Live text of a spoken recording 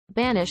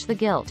Banish the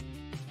guilt.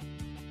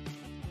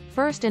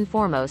 First and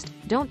foremost,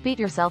 don't beat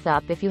yourself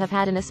up if you have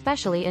had an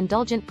especially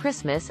indulgent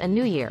Christmas and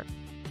New Year.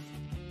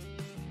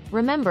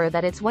 Remember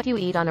that it's what you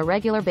eat on a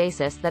regular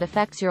basis that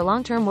affects your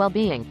long-term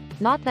well-being,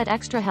 not that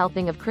extra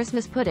helping of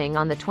Christmas pudding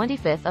on the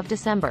 25th of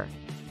December.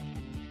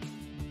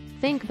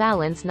 Think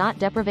balance, not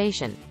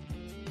deprivation.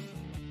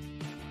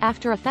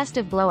 After a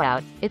festive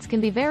blowout, it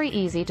can be very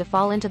easy to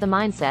fall into the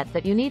mindset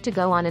that you need to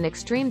go on an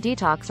extreme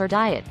detox or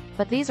diet,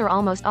 but these are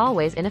almost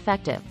always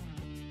ineffective.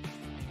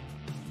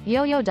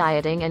 Yo-yo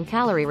dieting and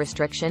calorie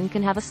restriction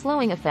can have a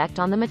slowing effect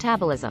on the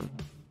metabolism.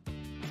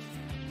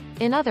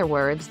 In other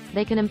words,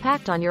 they can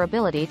impact on your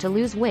ability to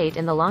lose weight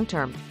in the long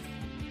term.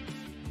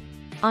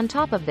 On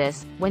top of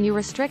this, when you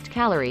restrict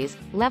calories,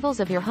 levels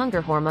of your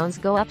hunger hormones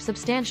go up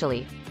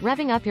substantially,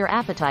 revving up your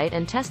appetite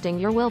and testing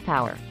your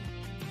willpower.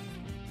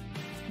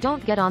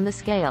 Don't get on the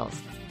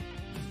scales.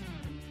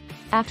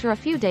 After a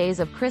few days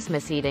of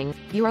Christmas eating,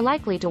 you are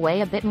likely to weigh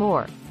a bit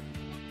more.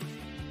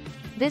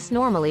 This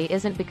normally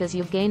isn't because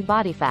you've gained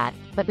body fat,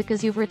 but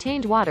because you've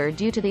retained water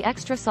due to the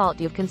extra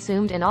salt you've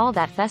consumed in all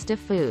that festive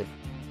food.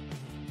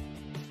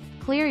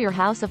 Clear your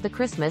house of the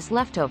Christmas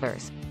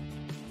leftovers.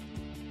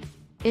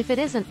 If it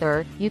isn't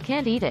there, you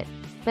can't eat it.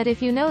 But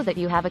if you know that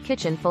you have a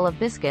kitchen full of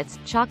biscuits,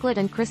 chocolate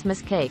and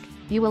Christmas cake,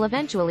 you will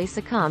eventually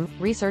succumb,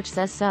 research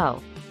says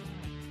so.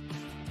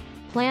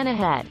 Plan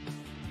ahead.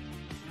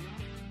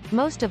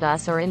 Most of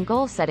us are in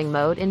goal-setting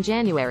mode in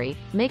January,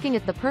 making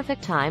it the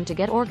perfect time to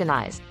get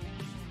organized.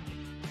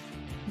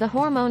 The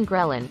hormone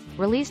ghrelin,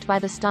 released by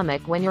the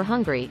stomach when you're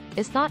hungry,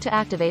 is thought to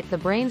activate the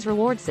brain's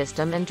reward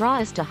system and draw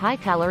us to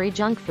high-calorie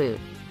junk food.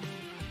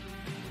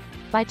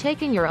 By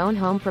taking your own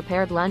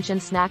home-prepared lunch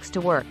and snacks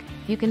to work,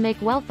 you can make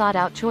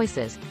well-thought-out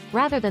choices,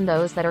 rather than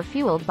those that are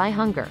fueled by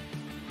hunger.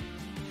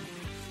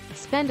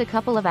 Spend a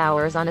couple of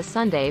hours on a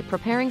Sunday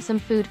preparing some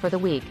food for the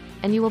week,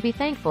 and you will be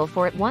thankful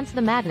for it once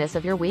the madness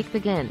of your week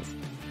begins.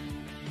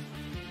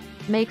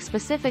 Make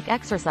specific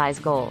exercise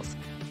goals.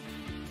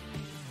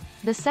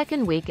 The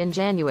second week in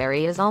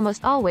January is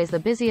almost always the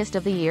busiest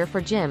of the year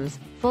for gyms,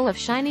 full of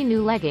shiny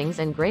new leggings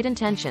and great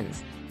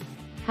intentions.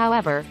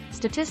 However,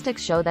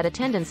 statistics show that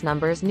attendance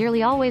numbers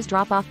nearly always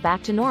drop off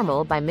back to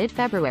normal by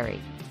mid-February.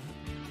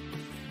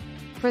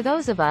 For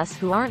those of us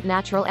who aren't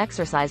natural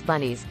exercise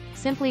bunnies,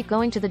 simply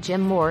going to the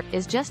gym more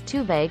is just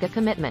too vague a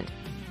commitment.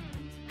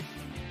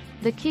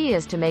 The key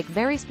is to make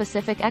very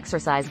specific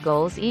exercise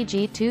goals,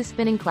 e.g. 2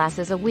 spinning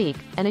classes a week,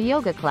 and a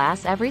yoga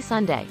class every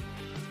Sunday.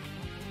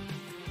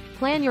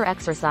 Plan your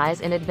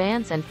exercise in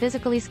advance and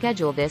physically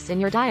schedule this in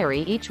your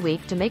diary each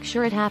week to make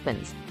sure it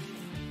happens.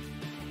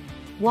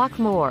 Walk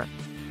more.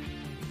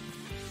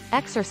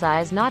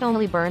 Exercise not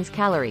only burns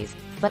calories,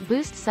 but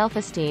boosts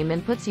self-esteem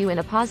and puts you in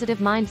a positive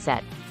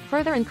mindset,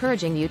 further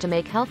encouraging you to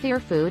make healthier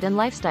food and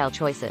lifestyle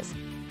choices.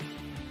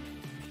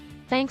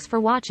 Thanks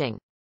for watching.